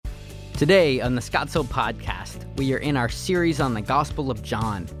Today on the Scottsdale podcast, we are in our series on the Gospel of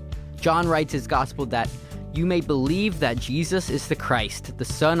John. John writes his gospel that you may believe that Jesus is the Christ, the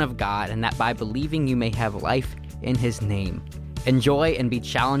Son of God, and that by believing you may have life in his name. Enjoy and be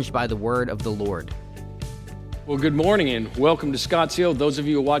challenged by the word of the Lord. Well, good morning and welcome to Scottsdale. Those of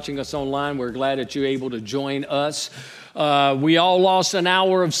you who are watching us online, we're glad that you're able to join us. We all lost an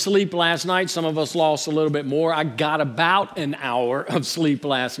hour of sleep last night. Some of us lost a little bit more. I got about an hour of sleep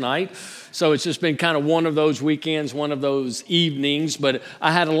last night. So it's just been kind of one of those weekends, one of those evenings. But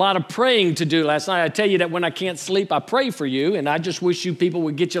I had a lot of praying to do last night. I tell you that when I can't sleep, I pray for you. And I just wish you people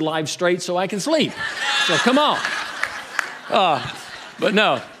would get your lives straight so I can sleep. So come on. But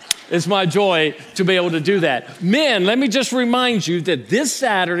no. It's my joy to be able to do that. Men, let me just remind you that this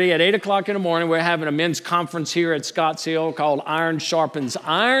Saturday at 8 o'clock in the morning, we're having a men's conference here at Scottsdale called Iron Sharpens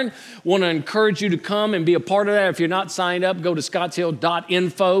Iron. Want to encourage you to come and be a part of that. If you're not signed up, go to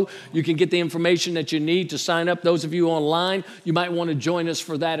scottsdale.info. You can get the information that you need to sign up. Those of you online, you might want to join us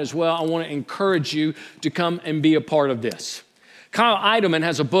for that as well. I want to encourage you to come and be a part of this. Kyle Idleman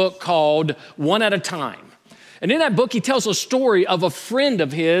has a book called One at a Time. And in that book, he tells a story of a friend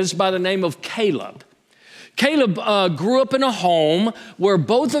of his by the name of Caleb. Caleb grew up in a home where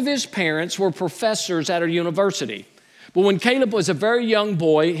both of his parents were professors at a university. But when Caleb was a very young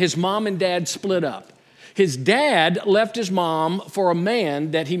boy, his mom and dad split up. His dad left his mom for a man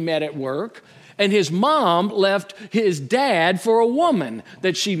that he met at work, and his mom left his dad for a woman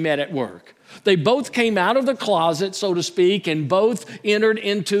that she met at work. They both came out of the closet, so to speak, and both entered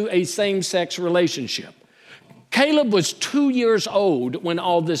into a same-sex relationship. Caleb was 2 years old when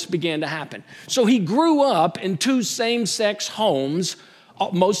all this began to happen. So he grew up in two same-sex homes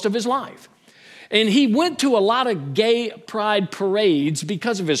most of his life. And he went to a lot of gay pride parades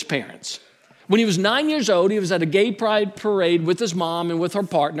because of his parents. When he was 9 years old, he was at a gay pride parade with his mom and with her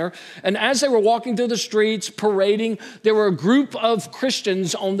partner. And as they were walking through the streets, parading, there were a group of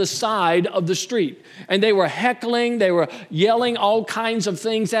Christians on the side of the street. And they were heckling, they were yelling all kinds of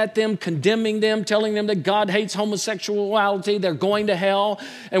things at them, condemning them, telling them that God hates homosexuality, they're going to hell.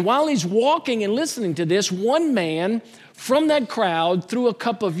 And while he's walking and listening to this, one man from that crowd threw a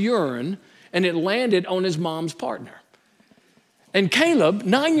cup of urine and it landed on his mom's partner. And Caleb,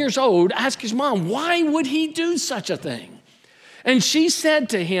 9 years old, asked his mom, why would he do such a thing? And she said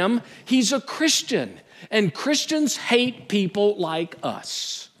to him, he's a Christian, and Christians hate people like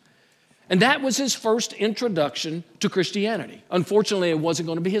us. And that was his first introduction to Christianity. Unfortunately, it wasn't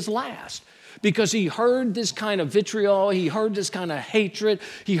going to be his last, because he heard this kind of vitriol, he heard this kind of hatred,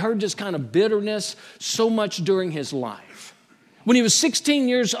 he heard this kind of bitterness so much during his life. When he was 16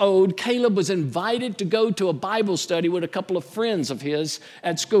 years old, Caleb was invited to go to a Bible study with a couple of friends of his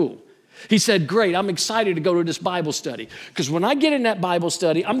at school. He said, great, I'm excited to go to this Bible study, because when I get in that Bible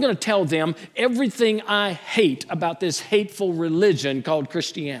study, I'm going to tell them everything I hate about this hateful religion called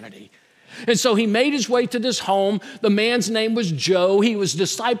Christianity. And so he made his way to this home. The man's name was Joe. He was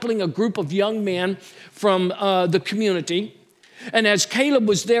discipling a group of young men from the community. And as Caleb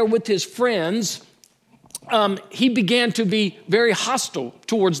was there with his friends, he began to be very hostile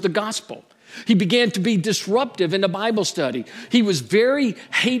towards the gospel. He began to be disruptive in the Bible study. He was very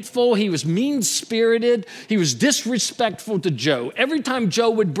hateful. He was mean-spirited. He was disrespectful to Joe. Every time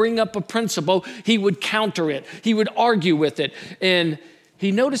Joe would bring up a principle, he would counter it. He would argue with it. And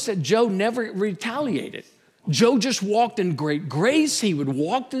he noticed that Joe never retaliated. Joe just walked in great grace. He would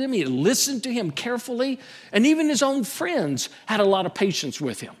walk to him. He would listen to him carefully. And even his own friends had a lot of patience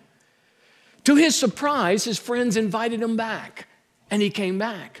with him. To his surprise, his friends invited him back, and he came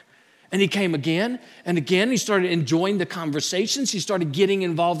back. And he came again and again. He started enjoying the conversations. He started getting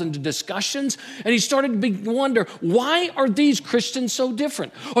involved in the discussions, and he started to wonder, why are these Christians so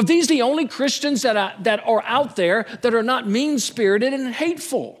different? Are these the only Christians that are out there that are not mean-spirited and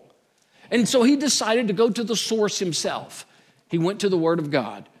hateful? And so he decided to go to the source himself. He went to the Word of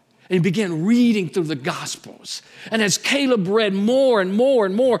God. And he began reading through the Gospels. And as Caleb read more and more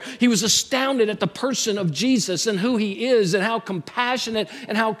and more, he was astounded at the person of Jesus and who he is and how compassionate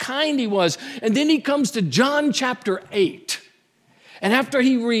and how kind he was. And then he comes to John chapter 8. And after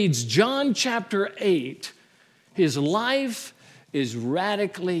he reads John chapter 8, his life is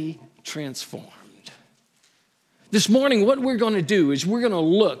radically transformed. This morning, what we're going to do is we're going to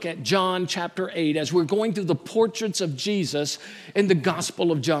look at John chapter 8 as we're going through the portraits of Jesus in the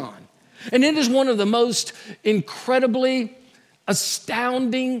Gospel of John. And it is one of the most incredibly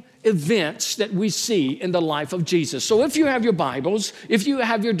astounding events that we see in the life of Jesus. So if you have your Bibles, if you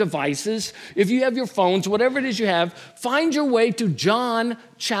have your devices, if you have your phones, whatever it is you have, find your way to John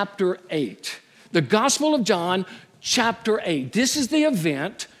chapter 8. The Gospel of John chapter 8. This is the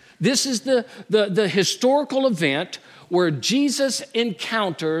event This is the historical event where Jesus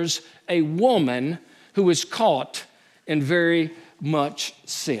encounters a woman who is caught in very much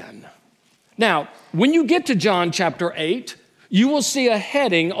sin. Now, when you get to John chapter 8, you will see a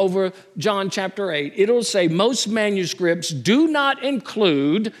heading over John chapter 8. It'll say most manuscripts do not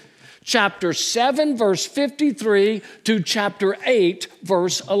include chapter 7, verse 53 to chapter 8,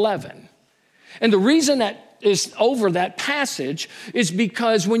 verse 11. And the reason that is over that passage is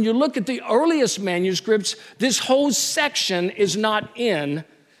because when you look at the earliest manuscripts, this whole section is not in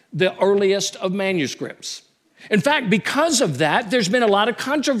the earliest of manuscripts. In fact, because of that, there's been a lot of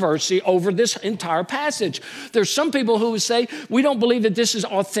controversy over this entire passage. There's some people who would say, we don't believe that this is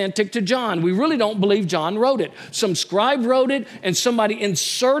authentic to John. We really don't believe John wrote it. Some scribe wrote it, and somebody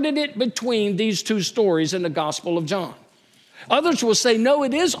inserted it between these two stories in the Gospel of John. Others will say, no,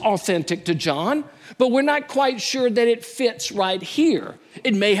 it is authentic to John, but we're not quite sure that it fits right here.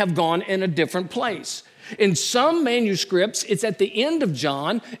 It may have gone in a different place. In some manuscripts, it's at the end of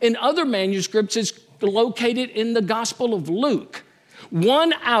John. In other manuscripts, it's located in the Gospel of Luke.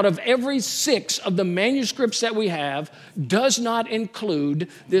 1 out of every 6 of the manuscripts that we have does not include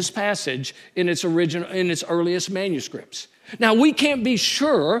this passage in its earliest manuscripts. Now, we can't be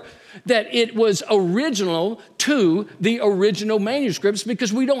sure that it was original to the original manuscripts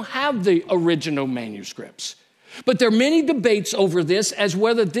because we don't have the original manuscripts. But there are many debates over this as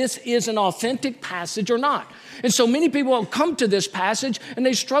whether this is an authentic passage or not. And so many people will come to this passage and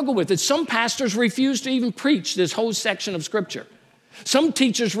they struggle with it. Some pastors refuse to even preach this whole section of Scripture. Some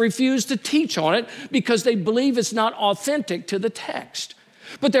teachers refuse to teach on it because they believe it's not authentic to the text.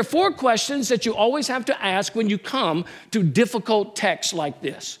 But there are 4 questions that you always have to ask when you come to difficult texts like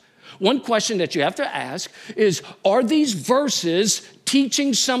this. One question that you have to ask is, are these verses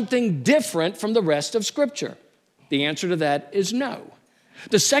teaching something different from the rest of Scripture? The answer to that is no.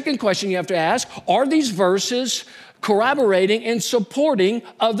 The second question you have to ask, are these verses corroborating and supporting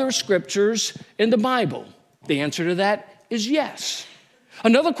other scriptures in the Bible? The answer to that is yes.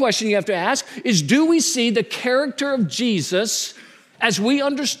 Another question you have to ask is, do we see the character of Jesus as we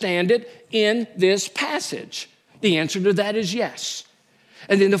understand it in this passage? The answer to that is yes.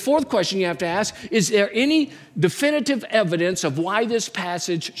 And then the fourth question you have to ask, is there any definitive evidence of why this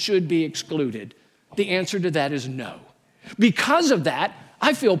passage should be excluded? The answer to that is no. Because of that,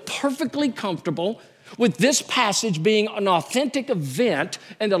 I feel perfectly comfortable with this passage being an authentic event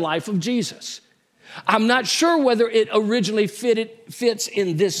in the life of Jesus. I'm not sure whether it originally fits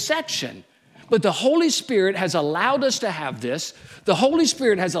in this section, but the Holy Spirit has allowed us to have this. The Holy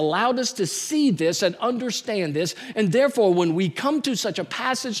Spirit has allowed us to see this and understand this. And therefore, when we come to such a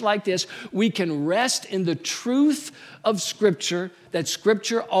passage like this, we can rest in the truth of Scripture, that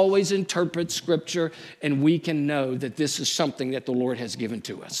Scripture always interprets Scripture, and we can know that this is something that the Lord has given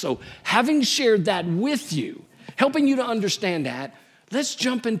to us. So having shared that with you, helping you to understand that, let's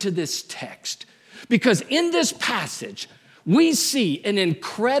jump into this text. Because in this passage, we see an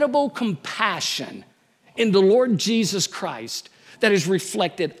incredible compassion in the Lord Jesus Christ that is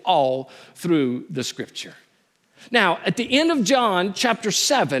reflected all through the Scripture. Now, at the end of John chapter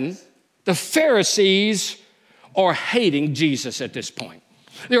 7, the Pharisees are hating Jesus at this point.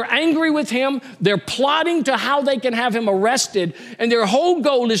 They're angry with him. They're plotting to how they can have him arrested, and their whole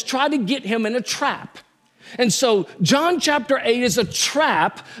goal is try to get him in a trap. And so John chapter 8 is a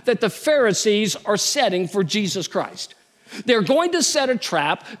trap that the Pharisees are setting for Jesus Christ. They're going to set a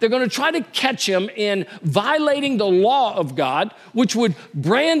trap. They're going to try to catch him in violating the law of God, which would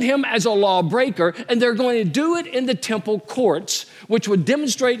brand him as a lawbreaker, and they're going to do it in the temple courts, which would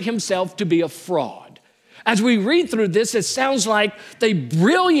demonstrate himself to be a fraud. As we read through this, it sounds like they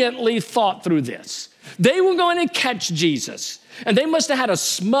brilliantly thought through this. They were going to catch Jesus, and they must have had a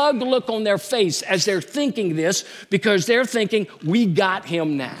smug look on their face as they're thinking this, because they're thinking, we got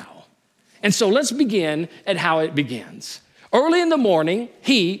him now. And so let's begin at how it begins. Early in the morning,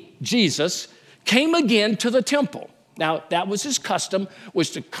 he, Jesus, came again to the temple. Now, that was his custom, was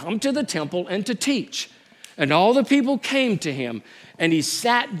to come to the temple and to teach. And all the people came to him, and he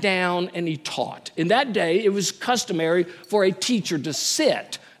sat down and he taught. In that day, it was customary for a teacher to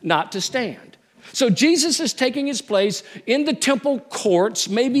sit, not to stand. So Jesus is taking his place in the temple courts,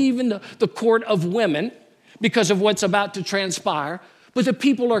 maybe even the court of women, because of what's about to transpire. But the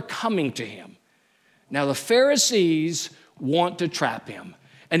people are coming to him. Now, the Pharisees want to trap him.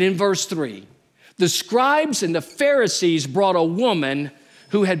 And in verse 3, the scribes and the Pharisees brought a woman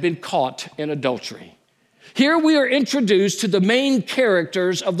who had been caught in adultery. Here we are introduced to the main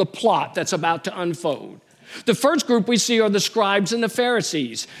characters of the plot that's about to unfold. The first group we see are the scribes and the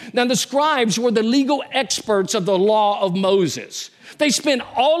Pharisees. Now, the scribes were the legal experts of the law of Moses. They spent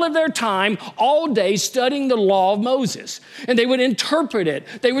all of their time, all day, studying the law of Moses. And they would interpret it,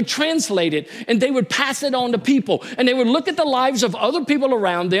 they would translate it, and they would pass it on to people. And they would look at the lives of other people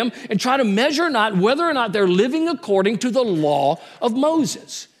around them and try to measure whether or not they're living according to the law of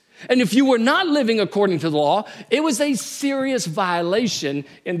Moses. And if you were not living according to the law, it was a serious violation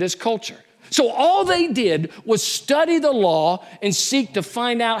in this culture. So all they did was study the law and seek to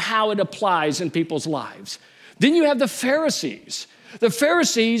find out how it applies in people's lives. Then you have the Pharisees. The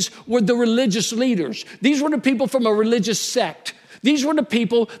Pharisees were the religious leaders. These were the people from a religious sect. These were the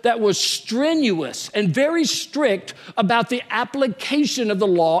people that were strenuous and very strict about the application of the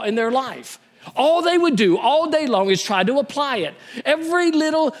law in their life. All they would do all day long is try to apply it. Every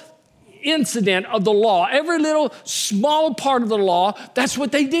little incident of the law, every little small part of the law, that's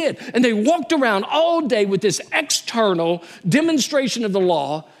what they did. And they walked around all day with this external demonstration of the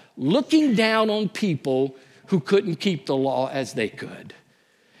law, looking down on people who couldn't keep the law as they could.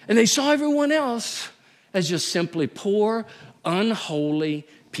 And they saw everyone else as just simply poor, unholy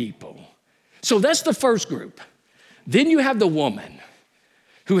people. So that's the first group. Then you have the woman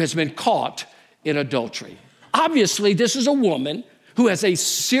who has been caught in adultery. Obviously, this is a woman who has a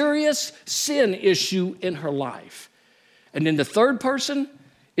serious sin issue in her life. And then the third person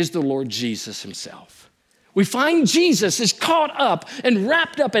is the Lord Jesus himself. We find Jesus is caught up and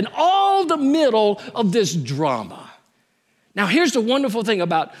wrapped up in all the middle of this drama. Now, here's the wonderful thing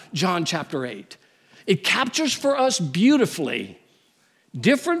about John chapter 8. It captures for us beautifully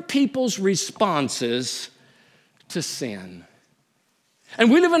different people's responses to sin. And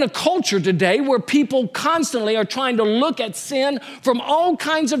we live in a culture today where people constantly are trying to look at sin from all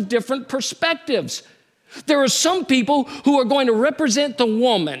kinds of different perspectives. There are some people who are going to represent the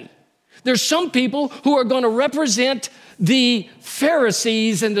woman. There's some people who are going to represent the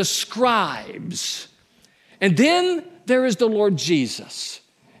Pharisees and the scribes. And then there is the Lord Jesus.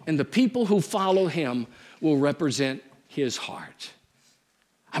 And the people who follow him will represent his heart.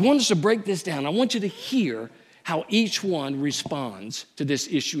 I want us to break this down. I want you to hear how each one responds to this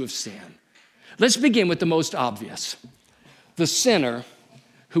issue of sin. Let's begin with the most obvious, the sinner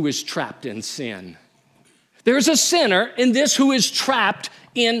who is trapped in sin. There's a sinner in this who is trapped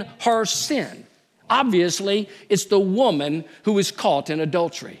in her sin. Obviously, it's the woman who is caught in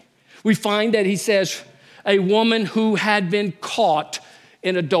adultery. We find that he says a woman who had been caught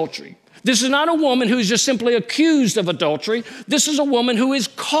in adultery. This is not a woman who is just simply accused of adultery. This is a woman who is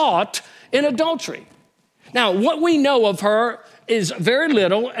caught in adultery. Now, what we know of her is very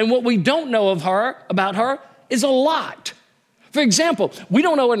little, and what we don't know about her is a lot. For example, we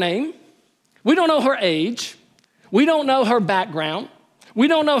don't know her name. We don't know her age. We don't know her background. We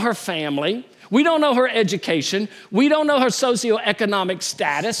don't know her family. We don't know her education. We don't know her socioeconomic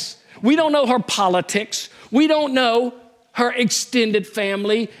status. We don't know her politics. We don't know her extended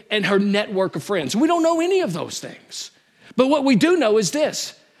family and her network of friends. We don't know any of those things. But what we do know is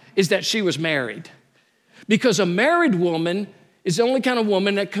this, is that she was married. Because a married woman is the only kind of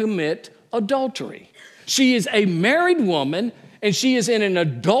woman that commit adultery. She is a married woman, and she is in an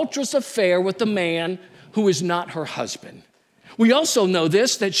adulterous affair with a man who is not her husband. We also know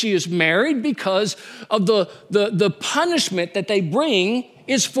this, that she is married because of the punishment that they bring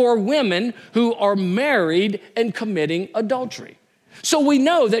is for women who are married and committing adultery. So we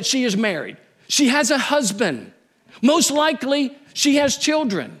know that she is married. She has a husband. Most likely, she has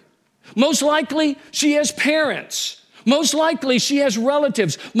children. Most likely, she has parents. Most likely, she has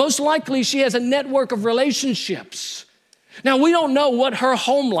relatives. Most likely, she has a network of relationships. Now, we don't know what her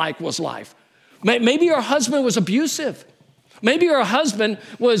home life was like. Maybe her husband was abusive. Maybe her husband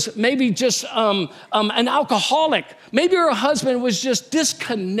was just an alcoholic. Maybe her husband was just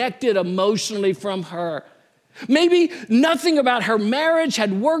disconnected emotionally from her. Maybe nothing about her marriage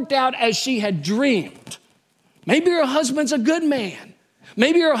had worked out as she had dreamed. Maybe her husband's a good man.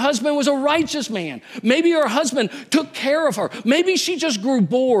 Maybe her husband was a righteous man. Maybe her husband took care of her. Maybe she just grew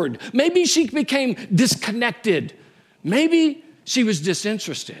bored. Maybe she became disconnected. Maybe she was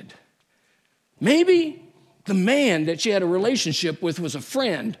disinterested. Maybe the man that she had a relationship with was a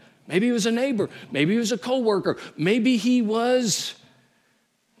friend. Maybe he was a neighbor. Maybe he was a coworker. Maybe he was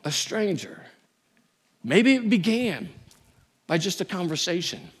a stranger. Maybe it began by just a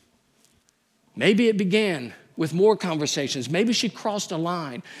conversation. Maybe it began with more conversations. Maybe she crossed a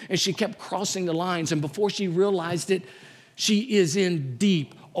line and she kept crossing the lines, and before she realized it, she is in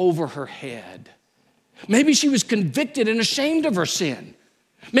deep over her head. Maybe she was convicted and ashamed of her sin.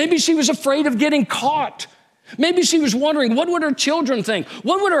 Maybe she was afraid of getting caught. Maybe she was wondering, what would her children think?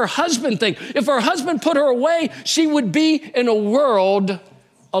 What would her husband think? If her husband put her away, she would be in a world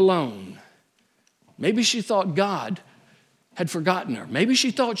alone. Maybe she thought God had forgotten her. Maybe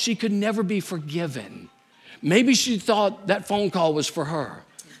she thought she could never be forgiven. Maybe she thought that phone call was for her.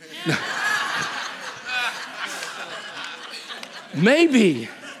 Maybe.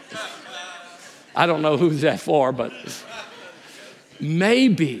 I don't know who's that for, but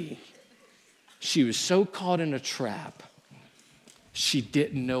maybe she was so caught in a trap, she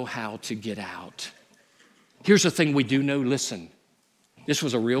didn't know how to get out. Here's the thing we do know. Listen, this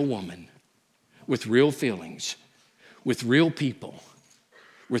was a real woman with real feelings, with real people,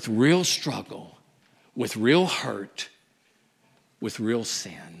 with real struggle, with real hurt, with real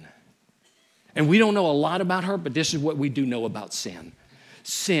sin. And we don't know a lot about her, but this is what we do know about sin.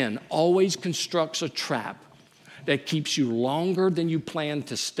 Sin always constructs a trap that keeps you longer than you planned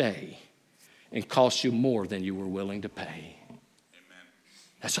to stay and costs you more than you were willing to pay. Amen.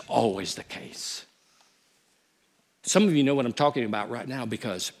 That's always the case. Some of you know what I'm talking about right now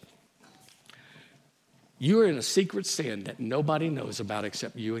because you're in a secret sin that nobody knows about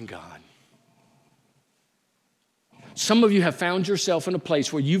except you and God. Some of you have found yourself in a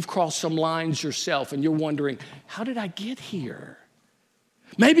place where you've crossed some lines yourself and you're wondering, how did I get here?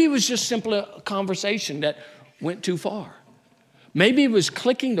 Maybe it was just simply a conversation that went too far. Maybe it was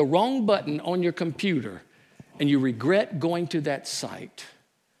clicking the wrong button on your computer and you regret going to that site.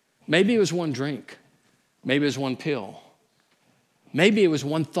 Maybe it was one drink. Maybe it was one pill. Maybe it was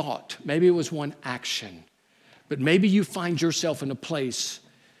one thought. Maybe it was one action. But maybe you find yourself in a place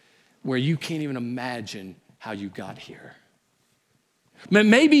where you can't even imagine how you got here.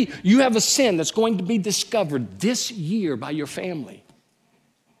 Maybe you have a sin that's going to be discovered this year by your family.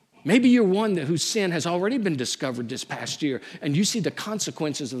 Maybe you're one whose sin has already been discovered this past year, and you see the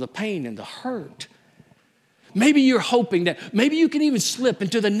consequences of the pain and the hurt. Maybe you're hoping that maybe you can even slip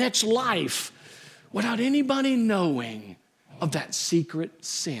into the next life without anybody knowing of that secret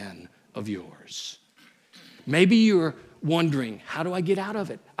sin of yours. Maybe you're wondering, how do I get out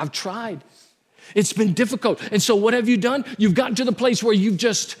of it? I've tried. It's been difficult. And so what have you done? You've gotten to the place where you've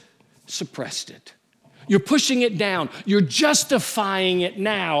just suppressed it. You're pushing it down. You're justifying it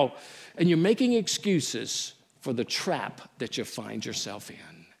now. And you're making excuses for the trap that you find yourself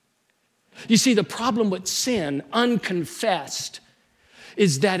in. You see, the problem with sin, unconfessed,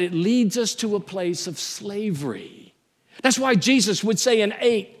 is that it leads us to a place of slavery. That's why Jesus would say in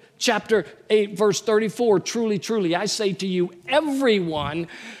chapter 8, verse 34, truly, truly, I say to you, everyone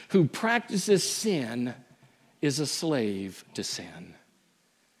who practices sin is a slave to sin.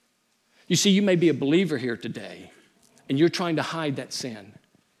 You see, you may be a believer here today, and you're trying to hide that sin.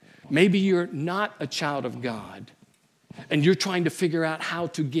 Maybe you're not a child of God, and you're trying to figure out how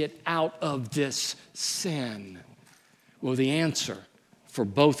to get out of this sin. Well, the answer for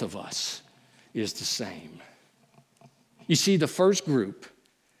both of us is the same. You see, the first group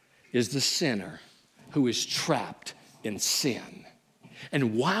is the sinner who is trapped in sin.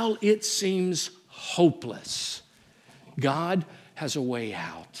 And while it seems hopeless, God has a way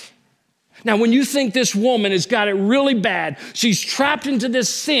out. Now, when you think this woman has got it really bad, she's trapped into this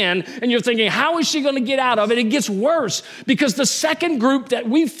sin, and you're thinking, how is she going to get out of it? It gets worse because the second group that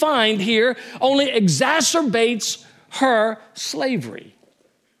we find here only exacerbates her slavery.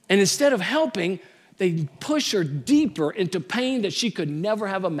 And instead of helping, they push her deeper into pain that she could never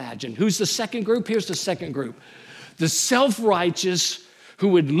have imagined. Who's the second group? Here's the second group. The self-righteous who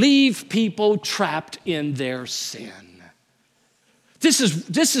would leave people trapped in their sin. This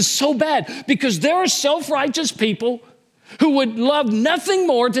is so bad because there are self-righteous people who would love nothing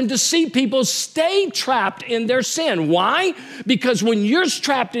more than to see people stay trapped in their sin. Why? Because when you're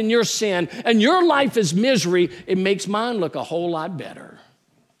trapped in your sin and your life is misery, it makes mine look a whole lot better.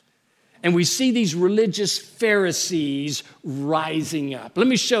 And we see these religious Pharisees rising up. Let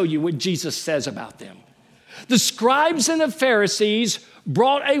me show you what Jesus says about them. The scribes and the Pharisees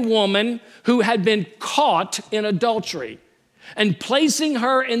brought a woman who had been caught in adultery. And placing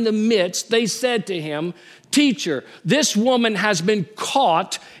her in the midst, they said to him, "Teacher, this woman has been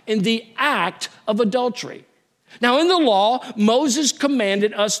caught in the act of adultery. Now, in the law, Moses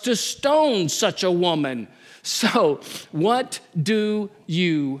commanded us to stone such a woman. So, what do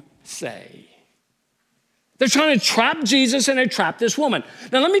you say?" They're trying to trap Jesus, and they trap this woman.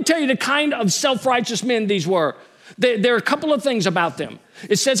 Now, let me tell you the kind of self-righteous men these were. There are a couple of things about them.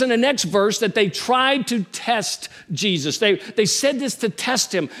 It says in the next verse that they tried to test Jesus. They said this to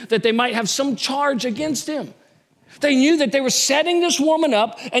test him, that they might have some charge against him. They knew that they were setting this woman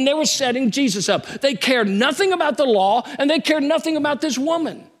up and they were setting Jesus up. They cared nothing about the law and they cared nothing about this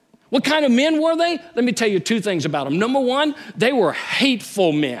woman. What kind of men were they? Let me tell you two things about them. Number one, they were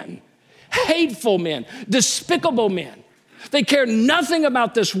hateful men, despicable men. They cared nothing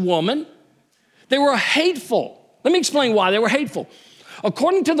about this woman. They were hateful. Let me explain why they were hateful.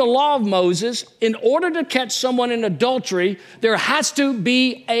 According to the law of Moses, in order to catch someone in adultery, there has to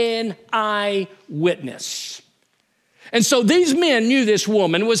be an eyewitness. And so these men knew this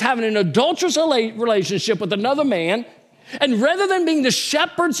woman was having an adulterous relationship with another man. And rather than being the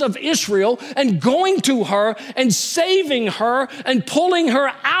shepherds of Israel and going to her and saving her and pulling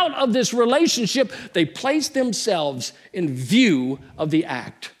her out of this relationship, they placed themselves in view of the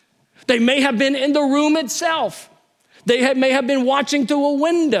act. They may have been in the room itself. They may have been watching through a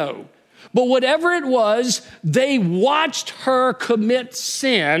window. But whatever it was, they watched her commit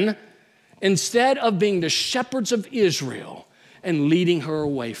sin instead of being the shepherds of Israel and leading her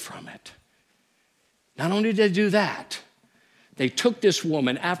away from it. Not only did they do that, they took this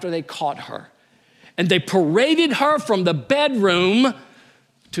woman after they caught her and they paraded her from the bedroom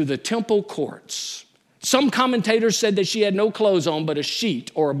to the temple courts. Some commentators said that she had no clothes on but a sheet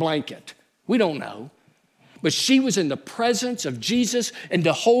or a blanket. We don't know. But she was in the presence of Jesus, and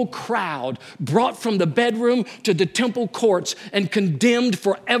the whole crowd brought from the bedroom to the temple courts and condemned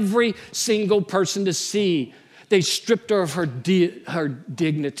for every single person to see. They stripped her of her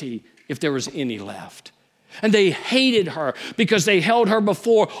dignity, if there was any left. And they hated her because they held her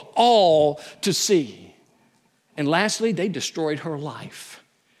before all to see. And lastly, they destroyed her life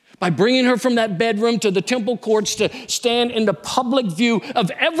by bringing her from that bedroom to the temple courts to stand in the public view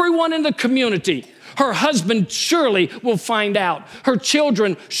of everyone in the community. Her husband surely will find out. Her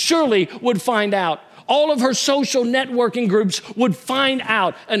children surely would find out. All of her social networking groups would find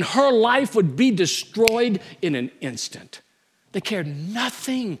out, and her life would be destroyed in an instant. They cared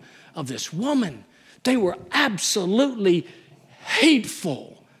nothing of this woman. They were absolutely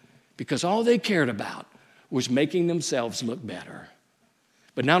hateful because all they cared about was making themselves look better.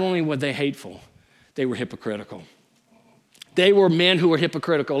 But not only were they hateful, they were hypocritical. They were men who were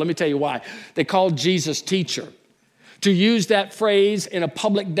hypocritical. Let me tell you why. They called Jesus teacher. To use that phrase in a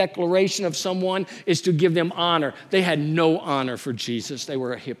public declaration of someone is to give them honor. They had no honor for Jesus. They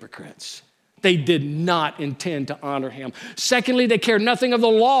were hypocrites. They did not intend to honor him. Secondly, they cared nothing of the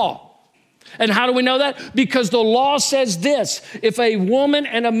law. And how do we know that? Because the law says this: if a woman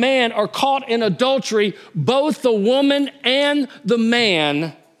and a man are caught in adultery, both the woman and the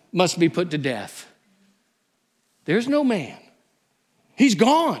man must be put to death. There's no man. He's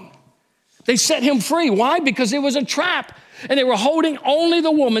gone. They set him free. Why? Because it was a trap, and they were holding only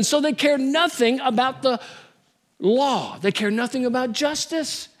the woman, so they cared nothing about the law. They cared nothing about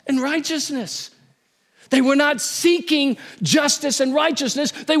justice and righteousness. They were not seeking justice and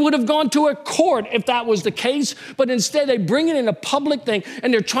righteousness. They would have gone to a court if that was the case, but instead they bring it in a public thing,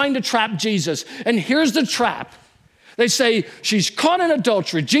 and they're trying to trap Jesus. And here's the trap. They say, she's caught in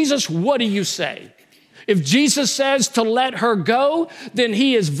adultery. Jesus, what do you say? If Jesus says to let her go, then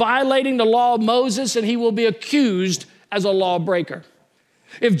he is violating the law of Moses, and he will be accused as a lawbreaker.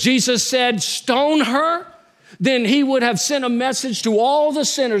 If Jesus said stone her, then he would have sent a message to all the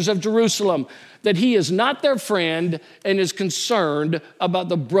sinners of Jerusalem that he is not their friend and is concerned about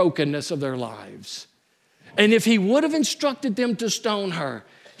the brokenness of their lives. And if he would have instructed them to stone her,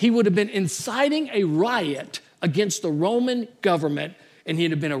 he would have been inciting a riot against the Roman government, and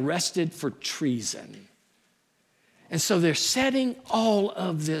he'd have been arrested for treason. And so they're setting all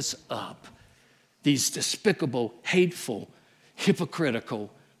of this up, these despicable, hateful,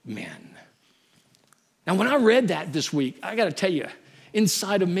 hypocritical men. Now, when I read that this week, I got to tell you,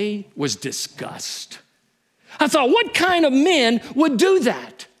 inside of me was disgust. I thought, what kind of men would do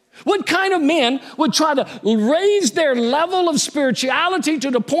that? What kind of men would try to raise their level of spirituality to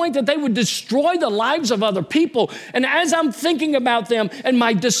the point that they would destroy the lives of other people? And as I'm thinking about them and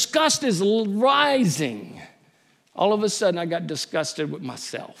my disgust is rising, all of a sudden I got disgusted with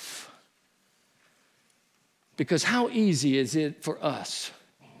myself. Because how easy is it for us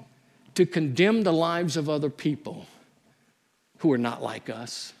to condemn the lives of other people who are not like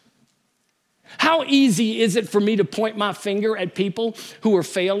us? How easy is it for me to point my finger at people who are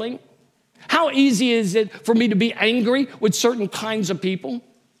failing? How easy is it for me to be angry with certain kinds of people?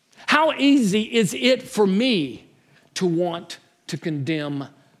 How easy is it for me to want to condemn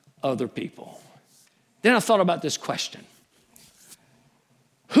other people? Then I thought about this question.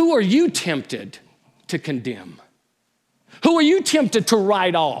 Who are you tempted to condemn? Who are you tempted to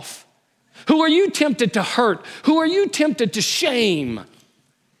write off? Who are you tempted to hurt? Who are you tempted to shame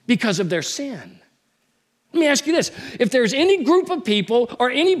because of their sin? Let me ask you this. If there's any group of people or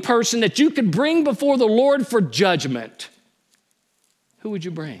any person that you could bring before the Lord for judgment, who would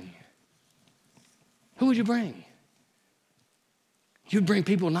you bring? Who would you bring? You'd bring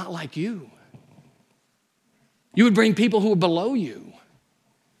people not like you. You would bring people who are below you.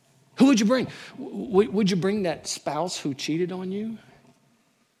 Who would you bring? Would you bring that spouse who cheated on you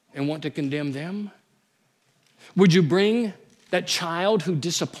and want to condemn them? Would you bring that child who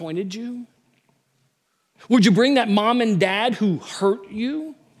disappointed you? Would you bring that mom and dad who hurt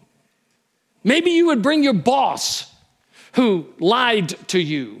you? Maybe you would bring your boss who lied to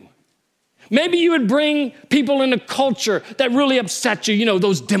you. Maybe you would bring people in a culture that really upset you,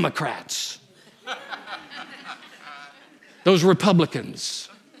 those Democrats, those Republicans,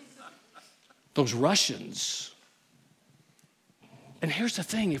 those Russians. And here's the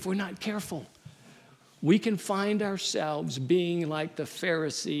thing, if we're not careful, we can find ourselves being like the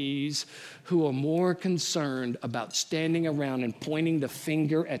Pharisees who are more concerned about standing around and pointing the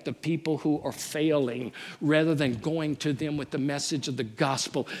finger at the people who are failing rather than going to them with the message of the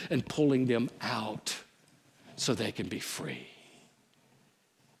gospel and pulling them out so they can be free.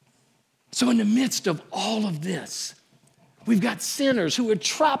 So in the midst of all of this, we've got sinners who are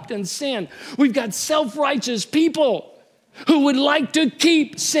trapped in sin. We've got self-righteous people who would like to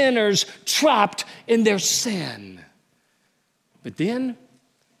keep sinners trapped in their sin. But then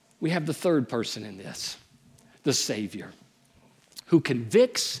we have the third person in this, the Savior, who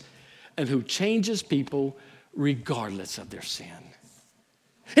convicts and who changes people regardless of their sin.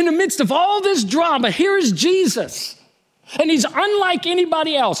 In the midst of all this drama, here is Jesus. And he's unlike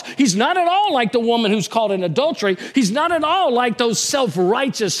anybody else. He's not at all like the woman who's caught in adultery. He's not at all like those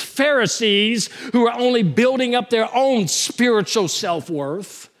self-righteous Pharisees who are only building up their own spiritual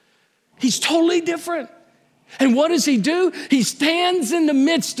self-worth. He's totally different. And what does he do? He stands in the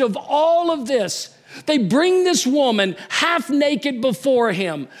midst of all of this. They bring this woman half naked before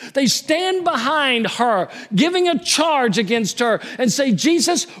him. They stand behind her, giving a charge against her and say,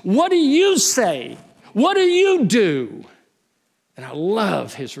 Jesus, what do you say? What do you do? And I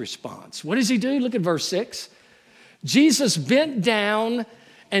love his response. What does he do? Look at verse 6. Jesus bent down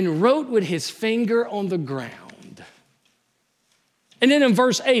and wrote with his finger on the ground. And then in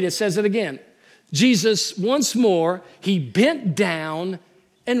verse 8, it says it again. Jesus, once more, he bent down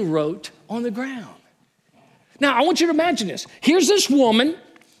and wrote on the ground. Now, I want you to imagine this. Here's this woman,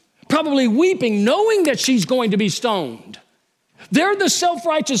 probably weeping, knowing that she's going to be stoned. They're the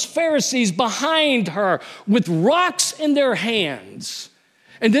self-righteous Pharisees behind her with rocks in their hands.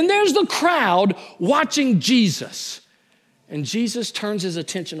 And then there's the crowd watching Jesus. And Jesus turns his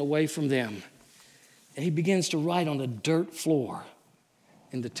attention away from them. And he begins to write on the dirt floor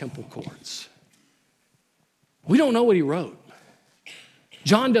in the temple courts. We don't know what he wrote.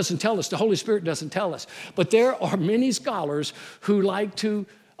 John doesn't tell us. The Holy Spirit doesn't tell us. But there are many scholars who like to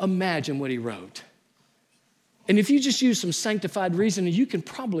imagine what he wrote. And if you just use some sanctified reasoning, you can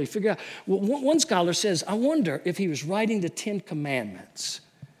probably figure out. Well, one scholar says, I wonder if he was writing the 10 Commandments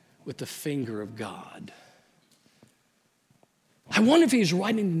with the finger of God. I wonder if he was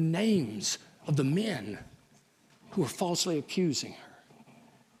writing the names of the men who were falsely accusing her.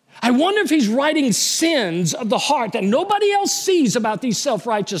 I wonder if he's writing sins of the heart that nobody else sees about these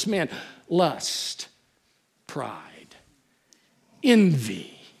self-righteous men. Lust, pride,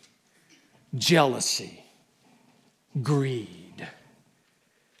 envy, jealousy, greed.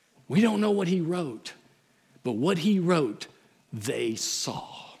 We don't know what he wrote, but what he wrote, they saw.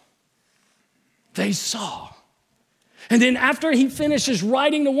 They saw. And then after he finishes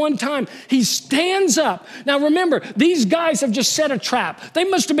writing the one time, he stands up. Now remember, these guys have just set a trap. They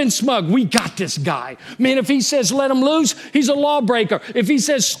must have been smug. We got this guy. Man, if he says let him loose, he's a lawbreaker. If he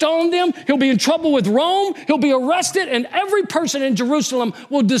says stone them, he'll be in trouble with Rome. He'll be arrested, and every person in Jerusalem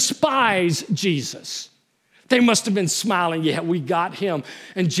will despise Jesus. They must have been smiling. Yeah, we got him.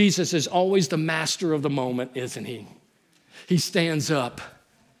 And Jesus is always the master of the moment, isn't he? He stands up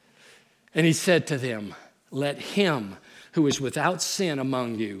and he said to them, let him who is without sin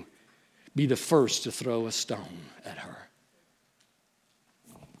among you be the first to throw a stone at her.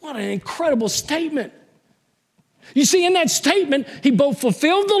 What an incredible statement. You see, in that statement, he both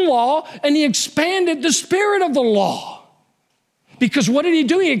fulfilled the law and he expanded the spirit of the law. Because what did he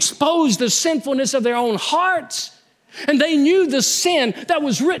do? He exposed the sinfulness of their own hearts. And they knew the sin that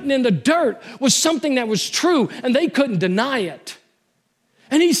was written in the dirt was something that was true, and they couldn't deny it.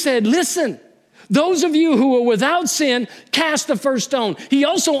 And he said, listen, those of you who are without sin, cast the first stone. He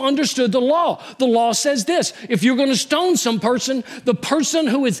also understood the law. The law says this: if you're going to stone some person, the person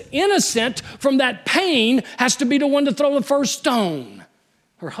who is innocent from that pain has to be the one to throw the first stone.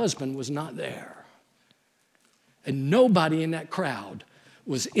 Her husband was not there. And nobody in that crowd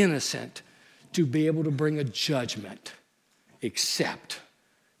was innocent to be able to bring a judgment except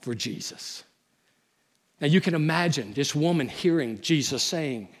for Jesus. Now you can imagine this woman hearing Jesus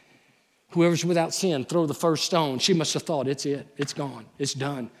saying, whoever's without sin, throw the first stone. She must have thought, it's it. It's gone. It's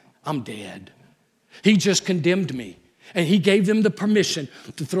done. I'm dead. He just condemned me. And he gave them the permission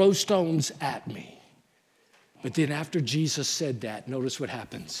to throw stones at me. But then after Jesus said that, notice what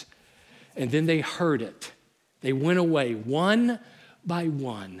happens. And then they heard it. They went away one by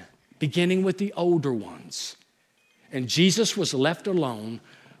one, beginning with the older ones. And Jesus was left alone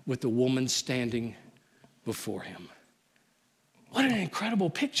with the woman standing before him. What an incredible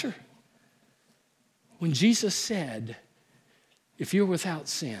picture. When Jesus said, if you're without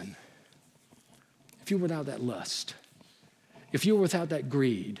sin, if you're without that lust, if you're without that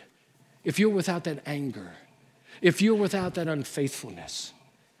greed, if you're without that anger, if you're without that unfaithfulness,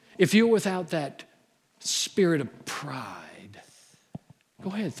 if you're without that spirit of pride,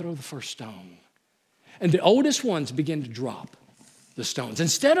 go ahead, throw the first stone. And the oldest ones begin to drop the stones.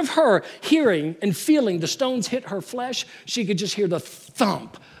 Instead of her hearing and feeling the stones hit her flesh, she could just hear the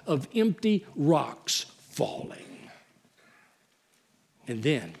thump of empty rocks falling. And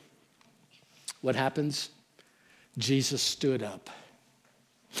then, what happens? Jesus stood up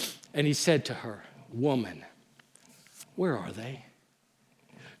and he said to her, woman, where are they?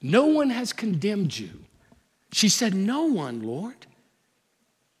 No one has condemned you. She said, no one, Lord.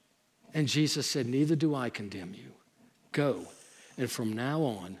 And Jesus said, neither do I condemn you. Go, and from now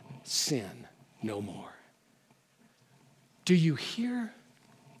on, sin no more. Do you hear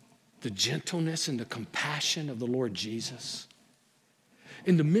the gentleness and the compassion of the Lord Jesus?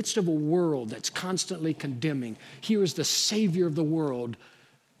 In the midst of a world that's constantly condemning, here is the Savior of the world,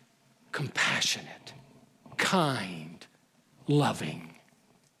 compassionate, kind, loving.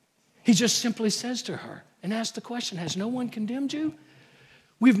 He just simply says to her and asks the question, has no one condemned you?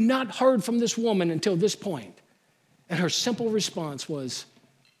 We've not heard from this woman until this point. And her simple response was,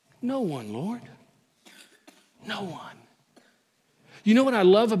 no one, Lord. No one. You know what I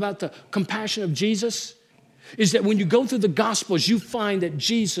love about the compassion of Jesus? Is that when you go through the Gospels, you find that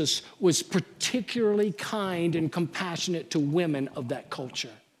Jesus was particularly kind and compassionate to women of that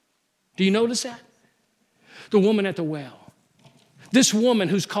culture. Do you notice that? The woman at the well. This woman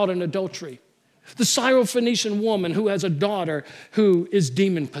who's caught in adultery. The Syrophoenician woman who has a daughter who is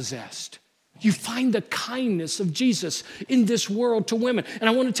demon-possessed. You find the kindness of Jesus in this world to women. And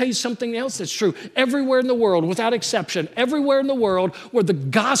I want to tell you something else that's true. Everywhere in the world, without exception, everywhere in the world where the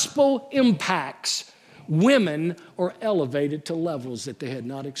gospel impacts, women are elevated to levels that they had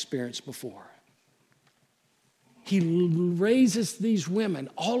not experienced before. He raises these women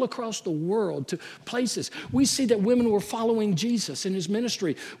all across the world to places. We see that women were following Jesus in his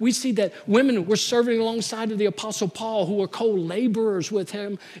ministry. We see that women were serving alongside of the Apostle Paul, who were co-laborers with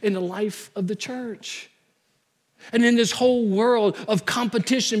him in the life of the church. And in this whole world of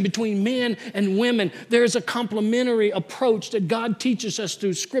competition between men and women, there is a complementary approach that God teaches us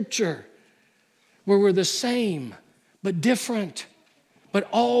through Scripture, where we're the same, but different, but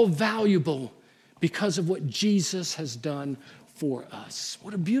all valuable because of what Jesus has done for us.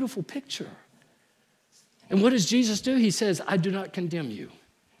 What a beautiful picture. And what does Jesus do? He says, I do not condemn you.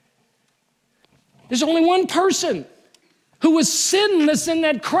 There's only one person who was sinless in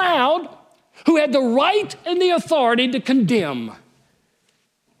that crowd, who had the right and the authority to condemn.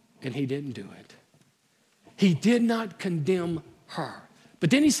 And he didn't do it. He did not condemn her. But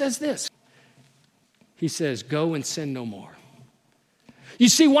then he says this. He says, go and sin no more. You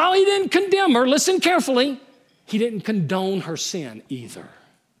see, while he didn't condemn her, listen carefully, he didn't condone her sin either.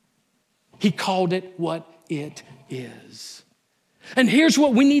 He called it what it is. And here's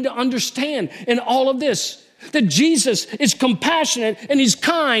what we need to understand in all of this, that Jesus is compassionate and he's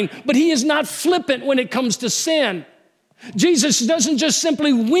kind, but he is not flippant when it comes to sin. Jesus doesn't just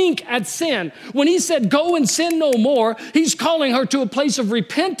simply wink at sin. When he said, go and sin no more, he's calling her to a place of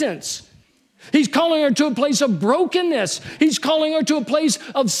repentance. He's calling her to a place of brokenness. He's calling her to a place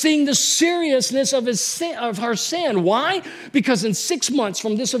of seeing the seriousness of her sin. Why? Because in 6 months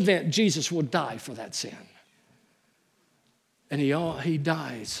from this event, Jesus will die for that sin. And he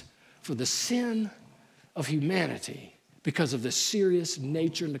dies for the sin of humanity because of the serious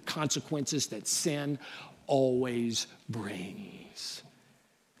nature and the consequences that sin always brings.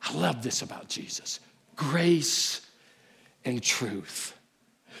 I love this about Jesus. Grace and truth.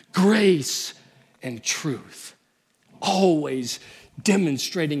 Grace and truth, always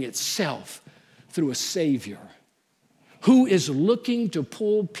demonstrating itself through a Savior who is looking to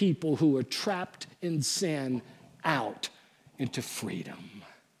pull people who are trapped in sin out into freedom,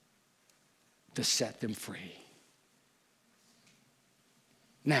 to set them free.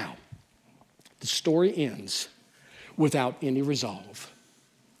 Now, the story ends without any resolve.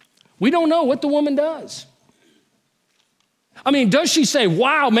 We don't know what the woman does. I mean, does she say,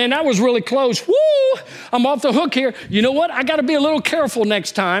 wow, man, that was really close. Woo, I'm off the hook here. You know what? I got to be a little careful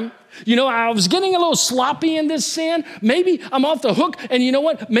next time. You know, I was getting a little sloppy in this sin. Maybe I'm off the hook, and you know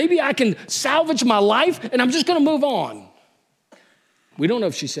what? Maybe I can salvage my life, and I'm just going to move on. We don't know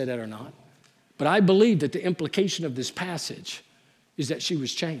if she said that or not, but I believe that the implication of this passage is that she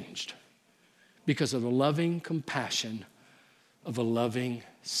was changed because of the loving compassion of a loving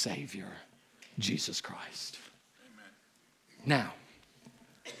Savior, Jesus Christ. Amen. Now,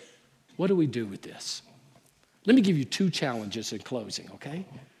 what do we do with this? Let me give you 2 challenges in closing, okay?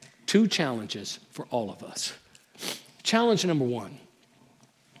 2 challenges for all of us. Challenge number 1,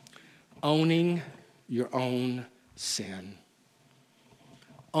 owning your own sin.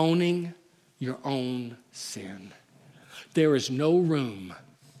 Owning your own sin. There is no room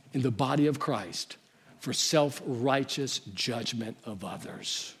in the body of Christ for self-righteous judgment of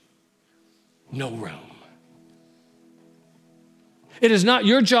others. No room. It is not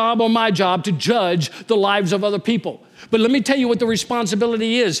your job or my job to judge the lives of other people. But let me tell you what the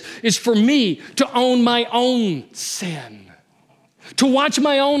responsibility is for me to own my own sin, to watch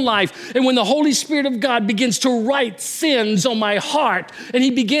my own life. And when the Holy Spirit of God begins to write sins on my heart, and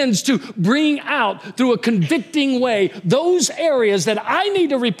he begins to bring out through a convicting way those areas that I need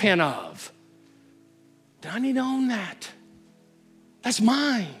to repent of, then I need to own that. That's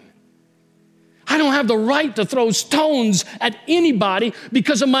mine. I don't have the right to throw stones at anybody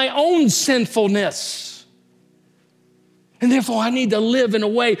because of my own sinfulness. And therefore, I need to live in a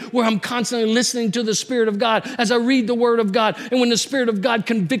way where I'm constantly listening to the Spirit of God as I read the Word of God. And when the Spirit of God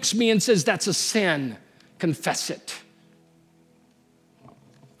convicts me and says, that's a sin, confess it.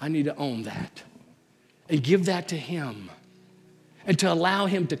 I need to own that and give that to Him and to allow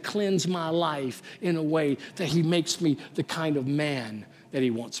Him to cleanse my life in a way that He makes me the kind of man that He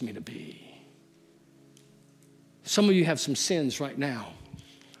wants me to be. Some of you have some sins right now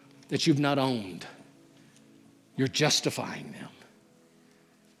that you've not owned. You're justifying them.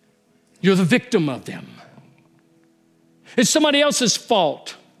 You're the victim of them. It's somebody else's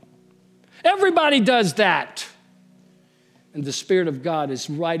fault. Everybody does that. And the Spirit of God is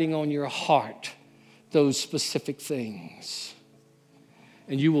writing on your heart those specific things.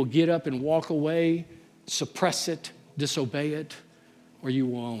 And you will get up and walk away, suppress it, disobey it, or you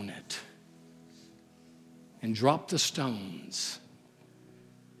will own it. And drop the stones.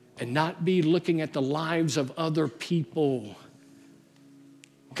 And not be looking at the lives of other people,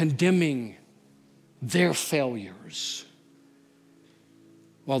 condemning their failures,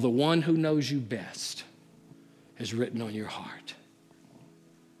 while the one who knows you best has written on your heart.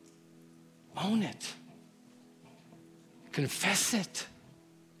 Own it. Confess it.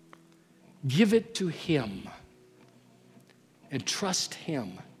 Give it to Him. And trust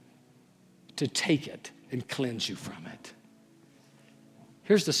Him to take it and cleanse you from it.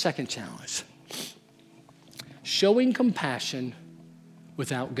 Here's the second challenge. Showing compassion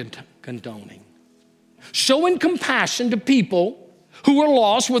without condoning. Showing compassion to people who are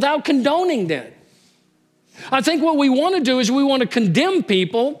lost without condoning them. I think what we want to do is we want to condemn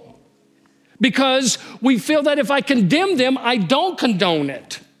people because we feel that if I condemn them, I don't condone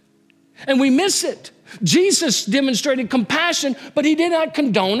it. And we miss it. Jesus demonstrated compassion, but He did not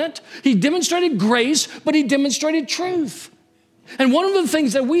condone it. He demonstrated grace, but He demonstrated truth. And one of the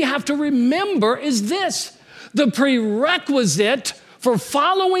things that we have to remember is this: the prerequisite for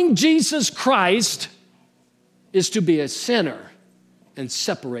following Jesus Christ is to be a sinner and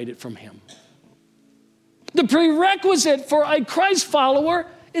separated from Him. The prerequisite for a Christ follower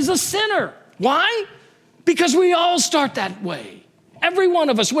is a sinner. Why? Because we all start that way. Every one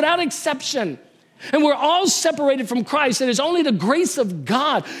of us, without exception. And we're all separated from Christ. And it's only the grace of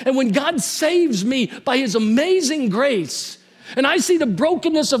God. And when God saves me by His amazing grace, and I see the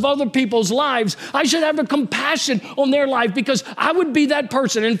brokenness of other people's lives, I should have a compassion on their life because I would be that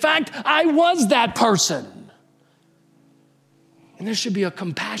person. In fact, I was that person. And there should be a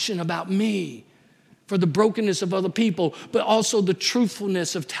compassion about me for the brokenness of other people, but also the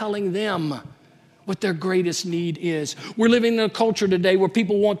truthfulness of telling them what their greatest need is. We're living in a culture today where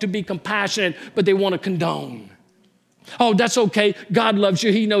people want to be compassionate, but they want to condone. Oh, that's okay. God loves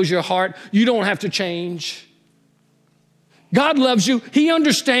you. He knows your heart. You don't have to change. God loves you. He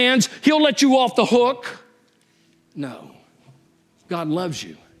understands. He'll let you off the hook. No. God loves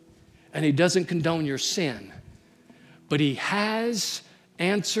you, and He doesn't condone your sin, but He has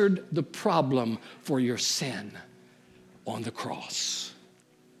answered the problem for your sin on the cross.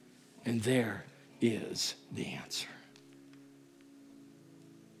 And there is the answer.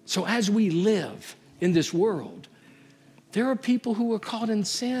 So as we live in this world, there are people who are caught in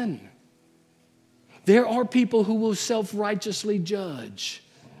sin. There are people who will self-righteously judge.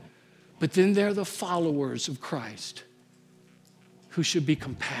 But then there are the followers of Christ who should be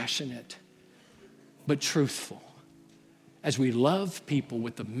compassionate but truthful as we love people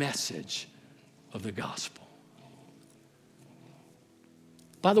with the message of the gospel.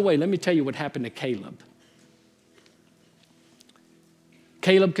 By the way, let me tell you what happened to Caleb.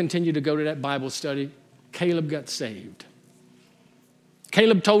 Caleb continued to go to that Bible study. Caleb got saved.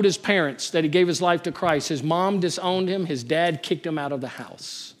 Caleb told his parents that he gave his life to Christ. His mom disowned him. His dad kicked him out of the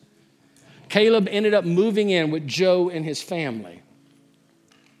house. Caleb ended up moving in with Joe and his family.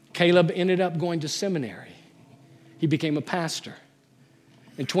 Caleb ended up going to seminary. He became a pastor.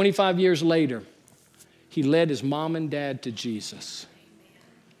 And 25 years later, he led his mom and dad to Jesus.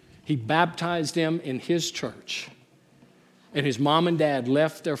 He baptized them in his church. And his mom and dad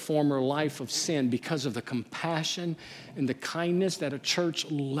left their former life of sin because of the compassion and the kindness that a church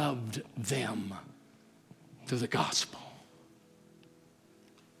loved them through the gospel.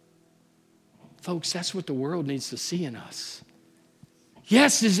 Folks, that's what the world needs to see in us.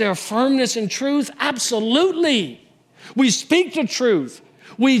 Yes, is there firmness in truth? Absolutely. We speak the truth.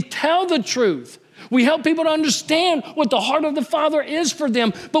 We tell the truth. We help people to understand what the heart of the Father is for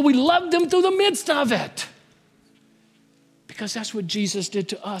them, but we love them through the midst of it. Because that's what Jesus did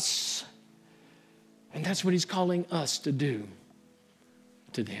to us. And that's what he's calling us to do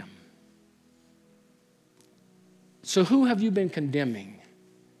to them. So who have you been condemning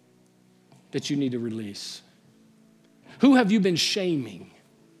that you need to release? Who have you been shaming?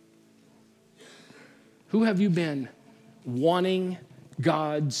 Who have you been wanting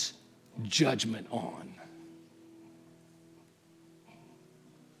God's judgment on?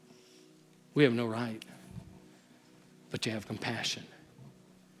 We have no right but to have compassion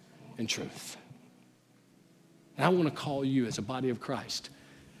and truth. And I want to call you as a body of Christ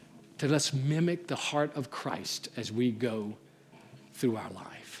to let's mimic the heart of Christ as we go through our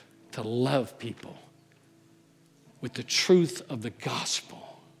life, to love people with the truth of the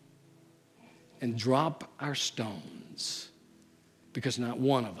gospel and drop our stones because not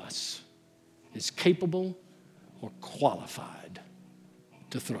one of us is capable or qualified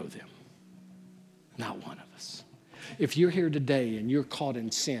to throw them. Not one of us. If you're here today and you're caught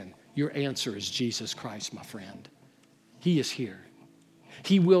in sin, your answer is Jesus Christ, my friend. He is here.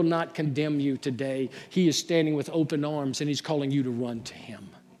 He will not condemn you today. He is standing with open arms and he's calling you to run to him,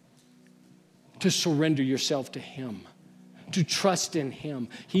 to surrender yourself to him, to trust in him.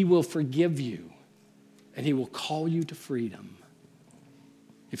 He will forgive you and he will call you to freedom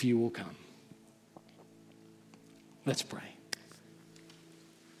if you will come. Let's pray.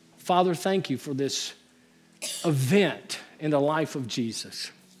 Father, thank you for this event in the life of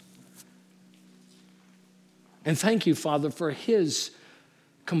Jesus. And thank you, Father, for his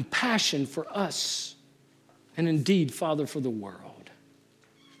compassion for us and indeed, Father, for the world.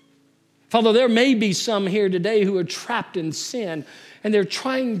 Father, there may be some here today who are trapped in sin and they're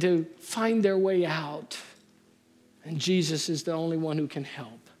trying to find their way out. And Jesus is the only one who can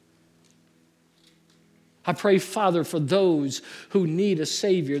help. I pray, Father, for those who need a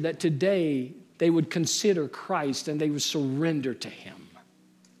Savior, that today they would consider Christ and they would surrender to him.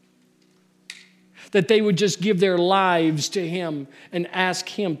 That they would just give their lives to him and ask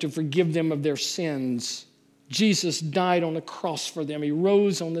him to forgive them of their sins. Jesus died on the cross for them. He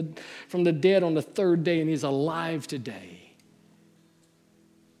rose from the dead on the third day and he's alive today.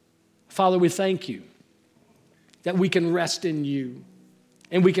 Father, we thank you that we can rest in you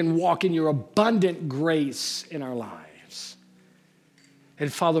and we can walk in your abundant grace in our lives.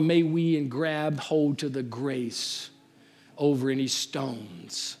 And Father, may we grab hold to the grace over any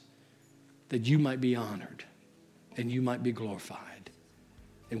stones that you might be honored and you might be glorified.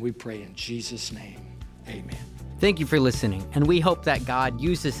 And we pray in Jesus' name, amen. Thank you for listening, and we hope that God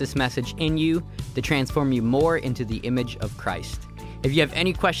uses this message in you to transform you more into the image of Christ. If you have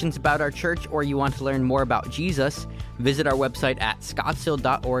any questions about our church or you want to learn more about Jesus, visit our website at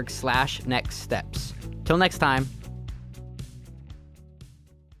scottsdale.org/nextsteps. Till next time.